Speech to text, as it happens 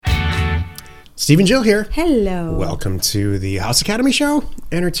Steve and Jill here. Hello. Welcome to the House Academy Show,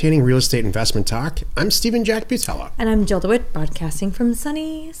 entertaining real estate investment talk. I'm Stephen Jack Butella. And I'm Jill DeWitt, broadcasting from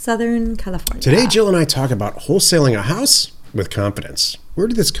sunny Southern California. Today, Jill and I talk about wholesaling a house with confidence. Where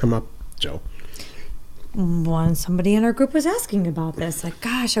did this come up, Jill? Somebody in our group was asking about this. Like,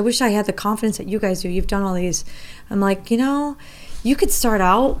 gosh, I wish I had the confidence that you guys do. You've done all these. I'm like, you could start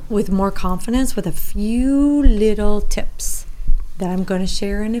out with more confidence with a few little tips that I'm going to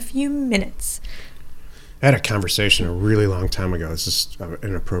share in a few minutes. I had a conversation a really long time ago. This is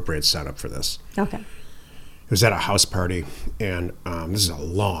an appropriate setup for this. Okay. It was at a house party, and this is a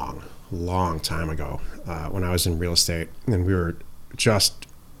long, long time ago when I was in real estate, and we were just,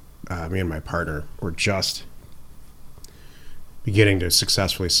 me and my partner were just beginning to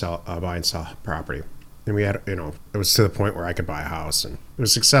successfully buy and sell property. And we had, it was to the point where I could buy a house, and it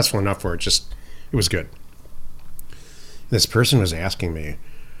was successful enough where it was good. This person was asking me,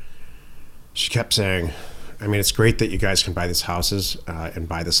 she kept saying, it's great that you guys can buy these houses and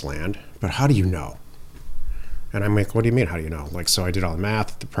buy this land, but how do you know? And I'm like, what do you mean, how do you know? So I did all the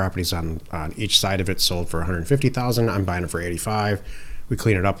math. The properties on each side of it sold for $150,000. I'm buying it for $85,000. We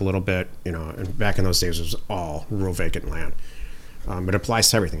clean it up a little bit, and back in those days, it was all rural vacant land. It applies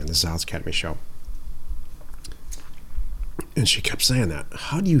to everything in this House Academy show. And she kept saying that.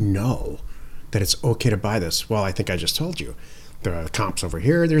 How do you know that it's okay to buy this? Well, I think I just told you. The comps over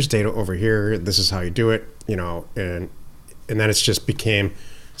here, there's data over here. This is how you do it, and then it's just become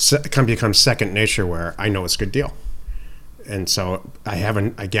second nature where I know it's a good deal. And so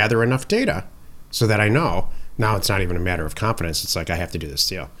I gather enough data so that I know. Now it's not even a matter of confidence. It's like, I have to do this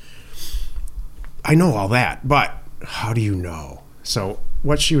deal. I know all that, but how do you know? So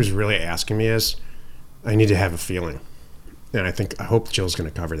what she was really asking me is, I need to have a feeling. And I hope Jill's going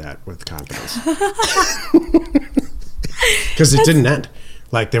to cover that with confidence. Because it didn't end.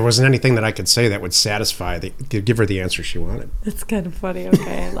 There wasn't anything that I could say that would satisfy, give her the answer she wanted. That's kind of funny.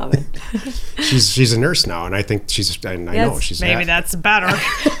 Okay, I love it. She's a nurse now, and I think I know she's maybe that's better.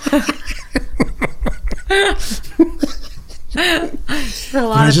 For a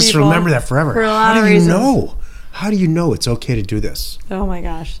lot of just people, remember that forever. For a lot of reasons. How do you know it's okay to do this? Oh my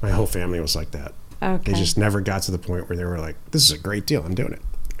gosh. My whole family was like that. Okay. They just never got to the point where they were like, this is a great deal, I'm doing it.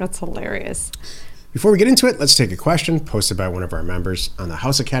 That's hilarious. Before we get into it, let's take a question posted by one of our members on the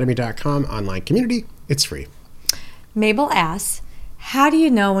houseacademy.com online community. It's free. Mabel asks, how do you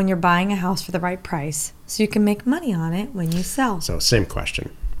know when you're buying a house for the right price so you can make money on it when you sell? So same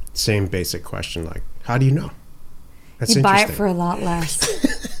question, same basic question, how do you know? That's you buy it interesting. for a lot less.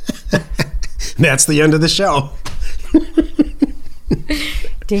 That's the end of the show.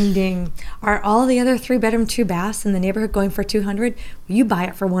 Ding, ding. Are all the other 3-bedroom, 2 baths in the neighborhood going for $200? Will you buy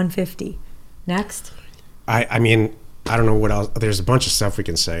it for $150? Next. I don't know what else. There's a bunch of stuff we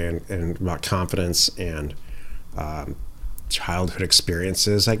can say and about confidence and childhood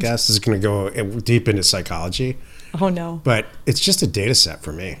experiences, I guess. This is going to go deep into psychology. Oh, no. But it's just a data set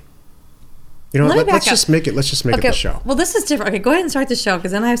for me. Let's just make it the show. Well, this is different. Okay, go ahead and start the show,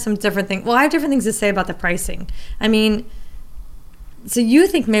 because then I have some different things. Well, I have different things to say about the pricing. So you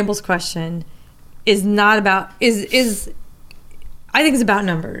think Mabel's question is not about, I think it's about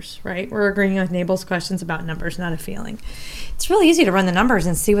numbers, right? We're agreeing with Mabel's questions about numbers, not a feeling. It's really easy to run the numbers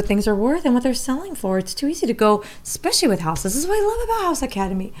and see what things are worth and what they're selling for. It's too easy to go, especially with houses. This is what I love about House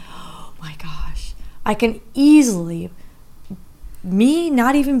Academy. Oh my gosh. I can easily, me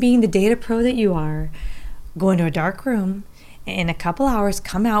not even being the data pro that you are, go into a dark room, in a couple hours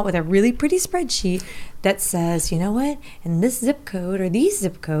come out with a really pretty spreadsheet that says, you know what, in this zip code or these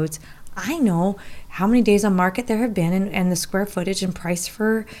zip codes, I know how many days on market there have been and the square footage and price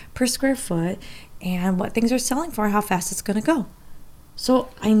per square foot and what things are selling for and how fast it's going to go. So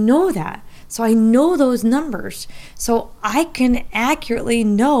I know that. So I know those numbers. So I can accurately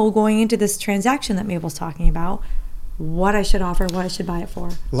know going into this transaction that Mabel's talking about what I should offer, what I should buy it for.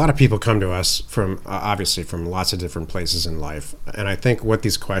 A lot of people come to us from obviously from lots of different places in life, and I think what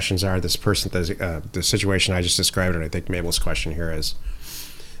these questions are, this person, the situation I just described, and I think Mabel's question here is,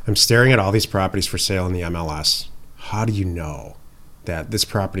 I'm staring at all these properties for sale in the MLS. How do you know that this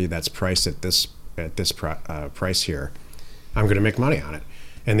property that's priced at this price here, I'm going to make money on it?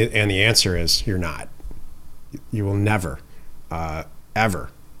 And the answer is, you're not. You will never,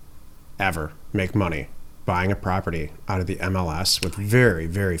 ever make money buying a property out of the MLS with very,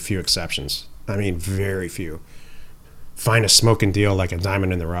 very few exceptions. Very few. Find a smoking deal like a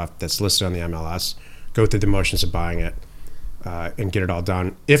diamond in the rough that's listed on the MLS, go through the motions of buying it, and get it all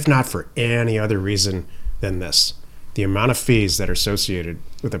done, if not for any other reason than this. The amount of fees that are associated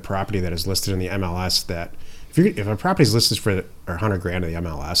with a property that is listed in the MLS, that if a property is listed for $100,000 in the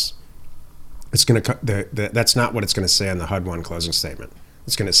MLS, it's going to that's not what it's going to say on the HUD-1 closing statement.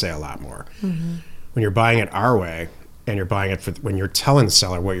 It's going to say a lot more. Mm-hmm. When you're buying it our way, and you're buying it when you're telling the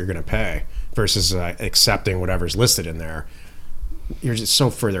seller what you're going to pay versus accepting whatever's listed in there, you're just so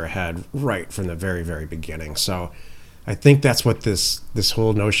further ahead right from the very, very beginning. So I think that's what this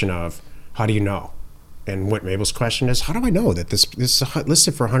whole notion of how do you know? And what Mabel's question is, how do I know that this is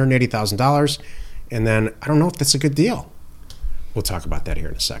listed for $180,000 and then I don't know if that's a good deal? We'll talk about that here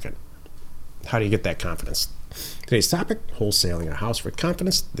in a second. How do you get that confidence? Today's topic, wholesaling a house with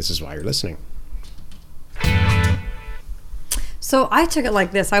confidence. This is why you're listening. So I took it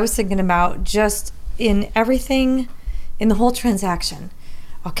like this. I was thinking about just in everything, in the whole transaction.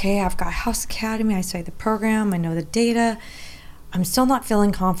 Okay, I've got House Academy. I studied the program. I know the data. I'm still not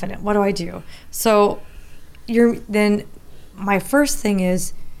feeling confident. What do I do? So then my first thing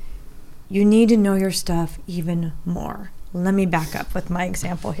is you need to know your stuff even more. Let me back up with my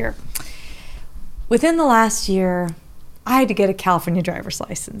example here. Within the last year, I had to get a California driver's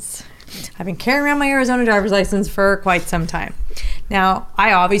license. I've been carrying around my Arizona driver's license for quite some time. Now,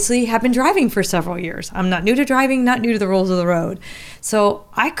 I obviously have been driving for several years. I'm not new to driving, not new to the rules of the road. So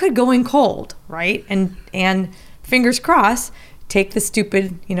I could go in cold, right? And fingers crossed, take the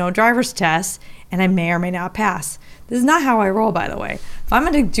stupid, driver's test, and I may or may not pass. This is not how I roll, by the way. If I'm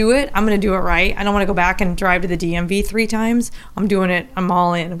going to do it, I'm going to do it right. I don't want to go back and drive to the DMV 3 times. I'm doing it. I'm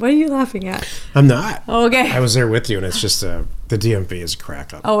all in. What are you laughing at? I'm not. Oh, okay. I was there with you, and it's just the DMV is a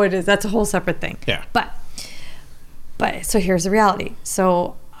crack up. Oh, it is. That's a whole separate thing. Yeah. But so here's the reality.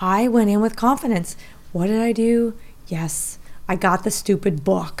 So I went in with confidence. What did I do? Yes, I got the stupid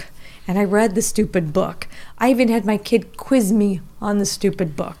book, and I read the stupid book. I even had my kid quiz me on the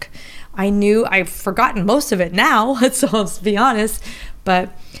stupid book. I've forgotten most of it now, so let's be honest. But,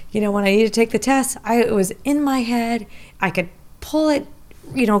 when I needed to take the test, it was in my head. I could pull it,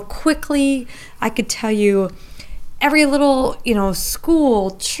 quickly. I could tell you every little,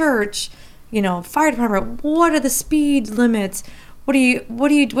 school, church, fire department, what are the speed limits?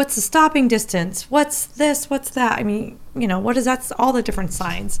 What's the stopping distance? What's this? What's that? I mean, what is that? All the different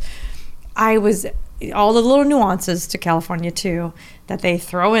signs. All the little nuances to California too that they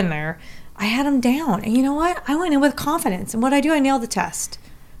throw in there, I had them down. And you know what? I went in with confidence. And what I nailed the test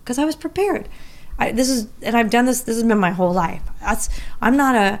because I was prepared. I've done this. This has been my whole life. This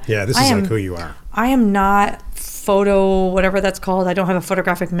is like who you are. I am not photo, whatever that's called. I don't have a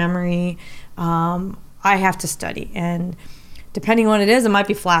photographic memory. I have to study. And depending on what it is, it might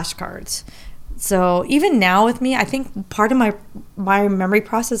be flashcards. So even now with me, I think part of my memory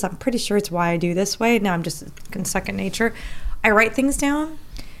process, I'm pretty sure it's why I do this way. Now I'm just in second nature. I write things down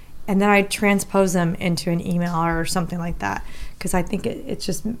and then I transpose them into an email or something like that because I think it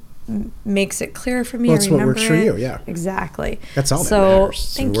just makes it clearer for me. Well, that's what works for you, yeah. Exactly. That's all that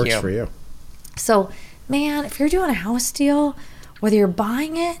matters. Thank you. It works for you. So, man, if you're doing a house deal, whether you're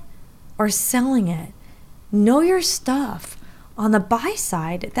buying it or selling it, know your stuff. On the buy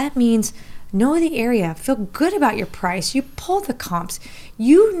side, that means know the area, feel good about your price. You pull the comps.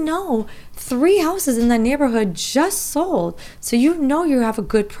 3 houses in the neighborhood just sold, so you have a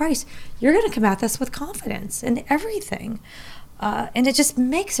good price. You're going to come at this with confidence in everything, and it just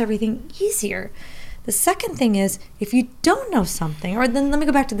makes everything easier. The second thing is, if you don't know something, or then let me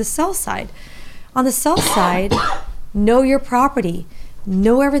go back to the sell side. On the sell side, know your property.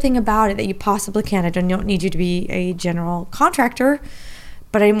 Know everything about it that you possibly can. I don't need you to be a general contractor,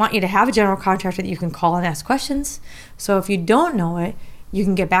 but I want you to have a general contractor that you can call and ask questions. So if you don't know it, you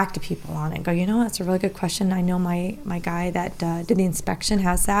can get back to people on it and go, that's a really good question. I know my guy that did the inspection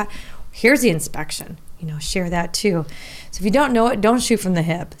has that. Here's the inspection. Share that too. So if you don't know it, don't shoot from the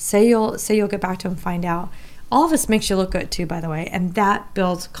hip. Say you'll get back to him and find out. All of this makes you look good too, by the way, and that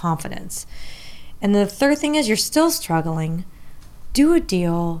builds confidence. And the third thing is you're still struggling. Do a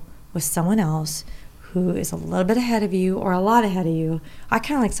deal with someone else who is a little bit ahead of you or a lot ahead of you. I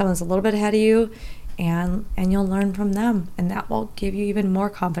kind of like someone who's a little bit ahead of you, and you'll learn from them, and that will give you even more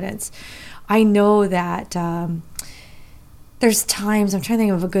confidence. I know that there's times, I'm trying to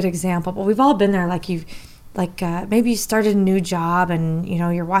think of a good example, but we've all been there. Maybe you started a new job and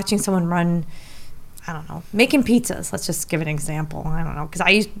you're watching someone run, I don't know, making pizzas. Let's just give an example. I don't know,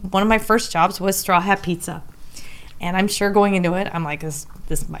 because one of my first jobs was Straw Hat Pizza. And I'm sure going into it, I'm like, this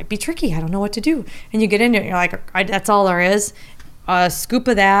might be tricky. I don't know what to do. And you get into it, and you're like, that's all there is. A scoop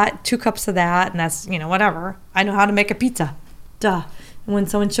of that, 2 cups of that, and that's, whatever. I know how to make a pizza. Duh. And when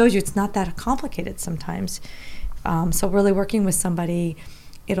someone shows you, it's not that complicated sometimes. So really working with somebody,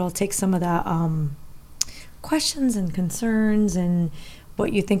 it'll take some of the questions and concerns and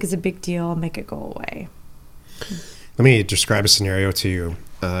what you think is a big deal and make it go away. Let me describe a scenario to you.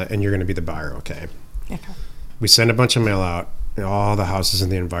 and you're going to be the buyer, okay? Okay. We send a bunch of mail out. All the houses in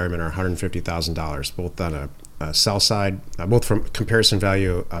the environment are $150,000, both on a sell side, both from comparison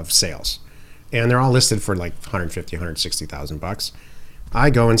value of sales. And they're all listed for like $150,000, $160,000. I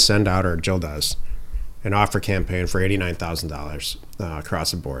go and send out, or Jill does, an offer campaign for $89,000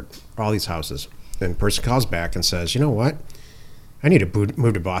 across the board, all these houses. And the person calls back and says, you know what? I need to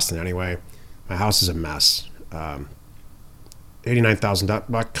move to Boston anyway. My house is a mess.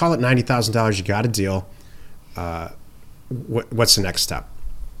 $89,000, call it $90,000. You got a deal. What's the next step?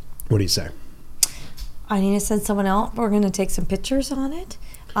 What do you say? I need to send someone out. We're going to take some pictures on it.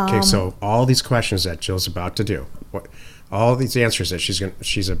 Okay, so all these questions that Jill's about to do, all these answers that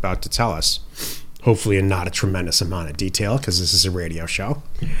she's about to tell us, hopefully in not a tremendous amount of detail because this is a radio show,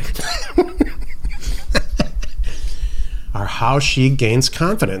 are how she gains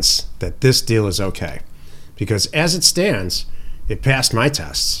confidence that this deal is okay. Because as it stands, it passed my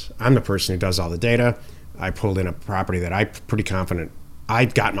tests. I'm the person who does all the data. I pulled in a property that I'm pretty confident. I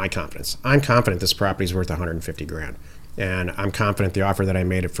got my confidence. I'm confident this property is worth $150,000. And I'm confident the offer that I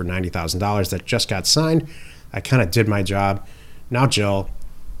made it for $90,000 that just got signed, I kind of did my job. Now, Jill,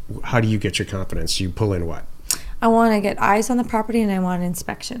 how do you get your confidence? You pull in what? I want to get eyes on the property and I want an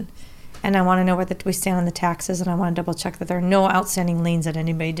inspection. And I want to know where we stand on the taxes, and I want to double check that there are no outstanding liens that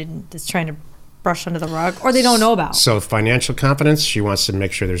anybody that's trying to brush under the rug or they don't know about. So financial confidence, she wants to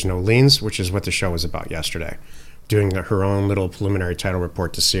make sure there's no liens, which is what the show was about yesterday. Doing her own little preliminary title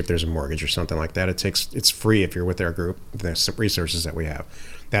report to see if there's a mortgage or something like that. It's free if you're with our group, the resources that we have.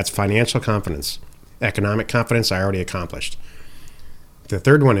 That's financial confidence. Economic confidence, I already accomplished. The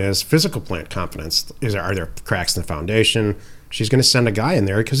third one is physical plant confidence. Are there cracks in the foundation? She's going to send a guy in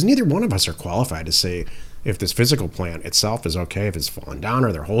there because neither one of us are qualified to say if this physical plant itself is okay, if it's fallen down,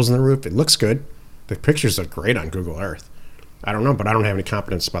 or there are holes in the roof. It looks good. The pictures look great on Google Earth. I don't know, but I don't have any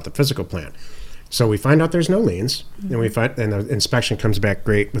confidence about the physical plant. So we find out there's no liens, and the inspection comes back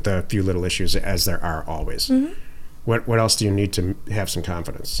great with a few little issues, as there are always. Mm-hmm. What else do you need to have some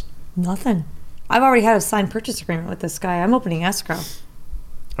confidence? Nothing. I've already had a signed purchase agreement with this guy. I'm opening escrow.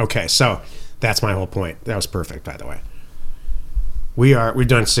 Okay, so that's my whole point. That was perfect, by the way. We've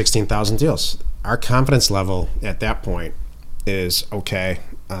done 16,000 deals. Our confidence level at that point is okay.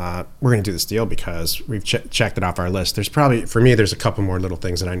 We're going to do this deal because we've checked it off our list. There's probably, for me, there's a couple more little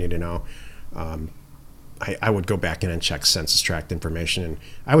things that I need to know. I would go back in and check census tract information, and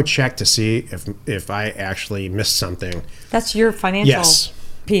I would check to see if I actually missed something. That's your financial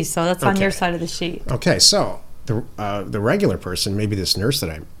piece, so that's on Okay. your side of the sheet. Okay, so the regular person, maybe this nurse that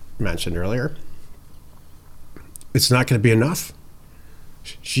I mentioned earlier, it's not going to be enough.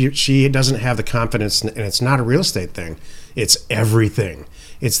 She doesn't have the confidence, and it's not a real estate thing. It's everything.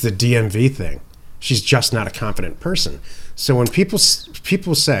 It's the DMV thing. She's just not a confident person. So when people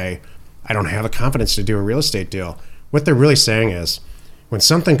say, I don't have the confidence to do a real estate deal, what they're really saying is, when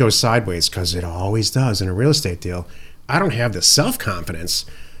something goes sideways, because it always does in a real estate deal, I don't have the self-confidence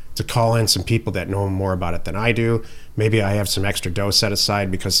to call in some people that know more about it than I do. Maybe I have some extra dough set aside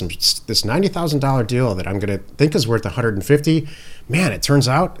because this $90,000 deal that I'm going to think is worth $150,000. Man, it turns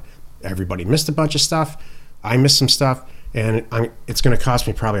out everybody missed a bunch of stuff. I missed some stuff, and it's going to cost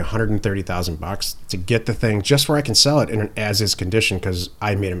me probably $130,000 to get the thing just where I can sell it in an as-is condition because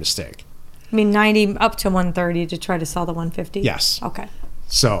I made a mistake. I mean, 90 up to 130 to try to sell the 150? Yes. Okay.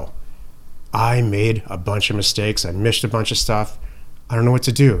 So I made a bunch of mistakes. I missed a bunch of stuff. I don't know what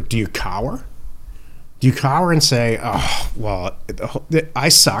to do. Do you cower? Do you cower and say, oh, well, I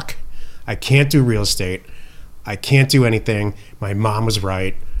suck. I can't do real estate. I can't do anything. My mom was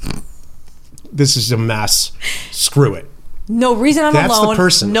right. This is a mess. Screw it. No reason I'm That's alone. the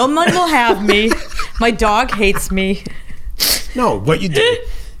person. No one will have me. My dog hates me. No, what you do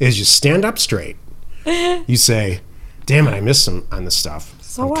is you stand up straight. You say, damn it, I missed some on this stuff.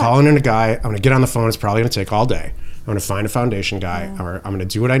 So I'm what? calling in a guy. I'm going to get on the phone. It's probably going to take all day. I'm going to find a foundation guy, or I'm going to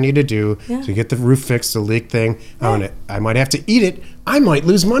do what I need to do to get the roof fixed, the leak thing. I might have to eat it. I might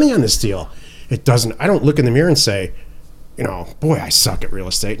lose money on this deal. I don't look in the mirror and say, boy, I suck at real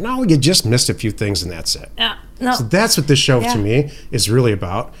estate. No, you just missed a few things and that's it. Yeah. No. So that's what this show to me is really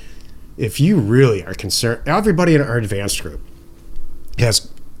about. If you really are concerned, everybody in our advanced group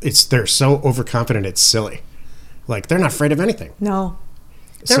they're so overconfident it's silly. Like they're not afraid of anything. No.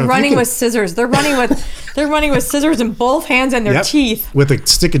 They're running with scissors. They're running with scissors in both hands and their teeth. With a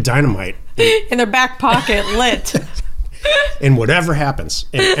stick of dynamite. In their back pocket, lit. And whatever happens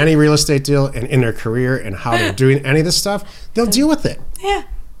in any real estate deal and in their career and how they're doing any of this stuff, they'll deal with it. Yeah.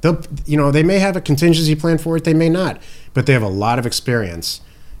 They may have a contingency plan for it, they may not, but they have a lot of experience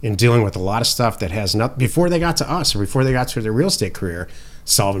in dealing with a lot of stuff that has not before they got to us or before they got to their real estate career.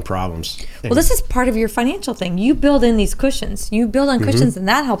 solving problems. Well, this is part of your financial thing. You build in these cushions. You build on cushions, and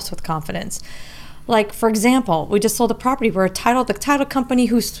that helps with confidence. Like, for example, we just sold a property where the title company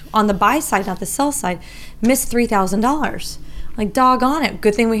who's on the buy side, not the sell side, missed $3,000. Like, doggone it.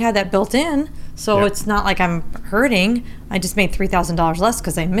 Good thing we had that built in. So it's not like I'm hurting. I just made $3,000 less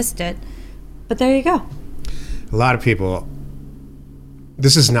because I missed it. But there you go. A lot of people,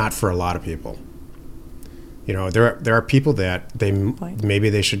 this is not for a lot of people. You know, there are people that maybe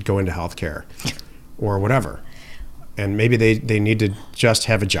they should go into healthcare or whatever. And maybe they need to just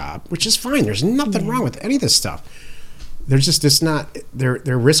have a job, which is fine. There's nothing wrong with any of this stuff. There's just, it's not, their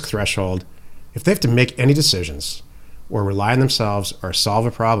risk threshold, if they have to make any decisions or rely on themselves or solve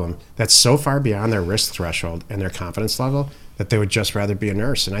a problem, that's so far beyond their risk threshold and their confidence level that they would just rather be a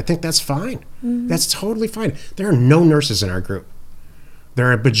nurse. And I think that's fine. Mm-hmm. That's totally fine. There are no nurses in our group. There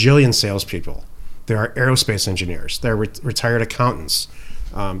are a bajillion salespeople. There are aerospace engineers. There are retired accountants.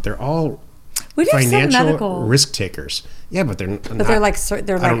 They're all financial risk takers. Yeah, but they're not. But they're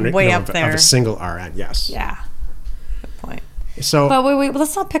like way up there. Of a single RN, yes. Yeah. Good point. So, but wait,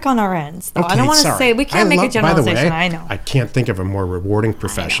 let's not pick on RNs, though. Okay, I don't want to say we can't make a generalization. By the way, I know. I can't think of a more rewarding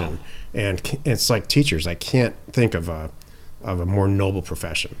profession, and it's like teachers. I can't think of a more noble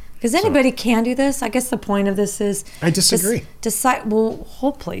profession. Because anybody can do this. I guess the point of this is I disagree.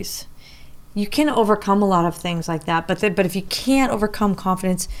 Hold please. You can overcome a lot of things like that, but if you can't overcome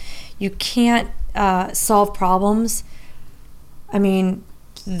confidence, you can't solve problems. I mean,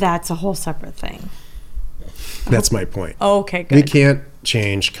 that's a whole separate thing. That's my point. Okay, good. We can't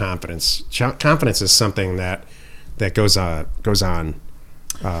change confidence. Confidence is something that goes on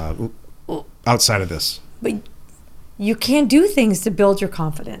outside of this. But you can do things to build your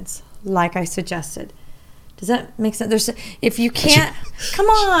confidence, like I suggested. Does that make sense? If you can't, come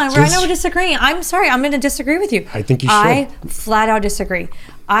on. I know we're disagreeing. I'm sorry. I'm going to disagree with you. I think you should. I flat out disagree.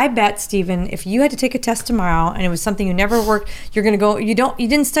 I bet, Stephen, if you had to take a test tomorrow and it was something you never worked, you're going to go. You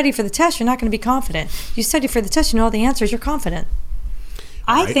didn't study for the test. You're not going to be confident. You study for the test. You know all the answers. You're confident.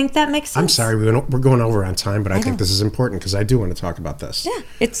 I think that makes sense. I'm sorry. We're going over on time, but I think this is important because I do want to talk about this. Yeah,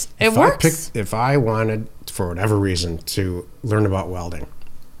 it works. If I wanted, for whatever reason, to learn about welding,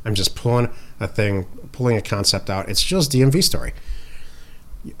 I'm just pulling a concept out. It's Jill's DMV story.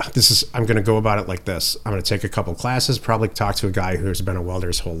 I'm going to go about it like this. I'm going to take a couple classes, probably talk to a guy who's been a welder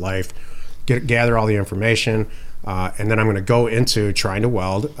his whole life, gather all the information, and then I'm going to go into trying to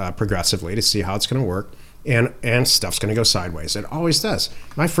weld progressively to see how it's going to work, and stuff's going to go sideways. It always does.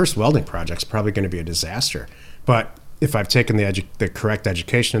 My first welding project's probably going to be a disaster, but if I've taken the correct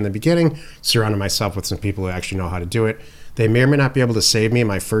education in the beginning, surrounded myself with some people who actually know how to do it, they may or may not be able to save me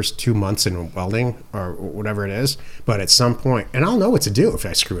my first 2 months in welding or whatever it is, but at some point, and I'll know what to do if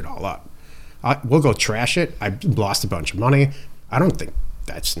I screw it all up. We'll go trash it. I've lost a bunch of money. I don't think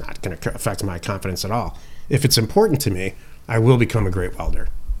that's not going to affect my confidence at all. If it's important to me, I will become a great welder.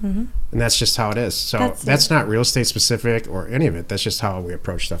 Mm-hmm. And that's just how it is. So that's not real estate specific or any of it. That's just how we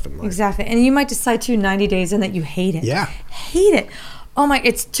approach stuff in life. Exactly. And you might decide to 90 days in that you hate it. Yeah. Hate it. Oh my,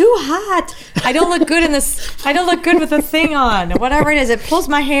 it's too hot. I don't look good in this. I don't look good with the thing on. Whatever it is, it pulls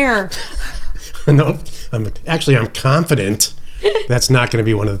my hair. No, I'm confident that's not going to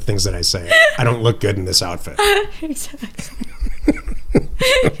be one of the things that I say. I don't look good in this outfit. Exactly.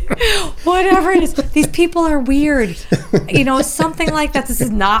 Whatever it is, these people are weird. Something like that. This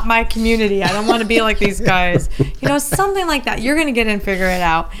is not my community. I don't want to be like these guys. Something like that. You're going to get in and figure it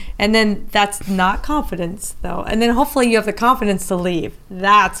out. And then that's not confidence, though. And then hopefully you have the confidence to leave.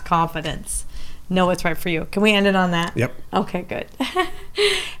 That's confidence. Know what's right for you. Can we end it on that? Yep. Okay, good.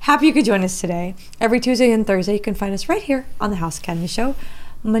 Happy you could join us today. Every Tuesday and Thursday, you can find us right here on the House Academy Show.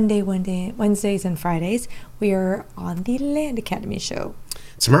 Wednesdays, and Fridays, we are on the Land Academy Show.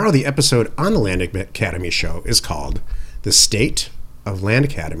 Tomorrow, the episode on the Land Academy Show is called The State of Land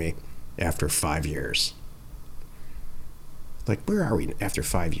Academy After 5 Years. Like, where are we after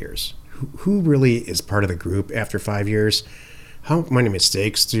 5 years? Who really is part of the group after 5 years? How many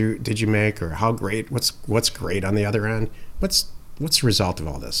mistakes did you make, or how great? What's great on the other end? What's the result of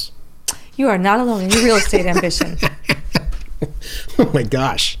all this? You are not alone in your real estate ambition. Oh my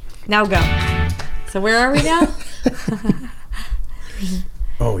gosh. Now go. So where are we now?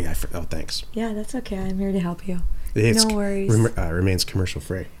 Oh yeah. Thanks. Yeah, that's okay. I'm here to help you. No worries. Remains commercial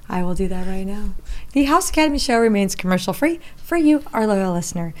free. I will do that right now. The House Academy Show remains commercial free for you, our loyal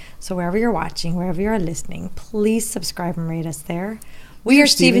listener. So wherever you're watching, wherever you're listening, please subscribe and rate us there. We are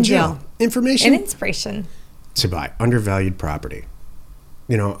Steve and Jill. Information and inspiration to buy undervalued property.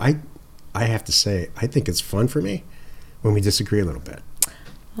 I have to say, I think it's fun for me when we disagree a little bit.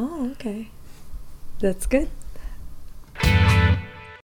 Oh, okay. That's good.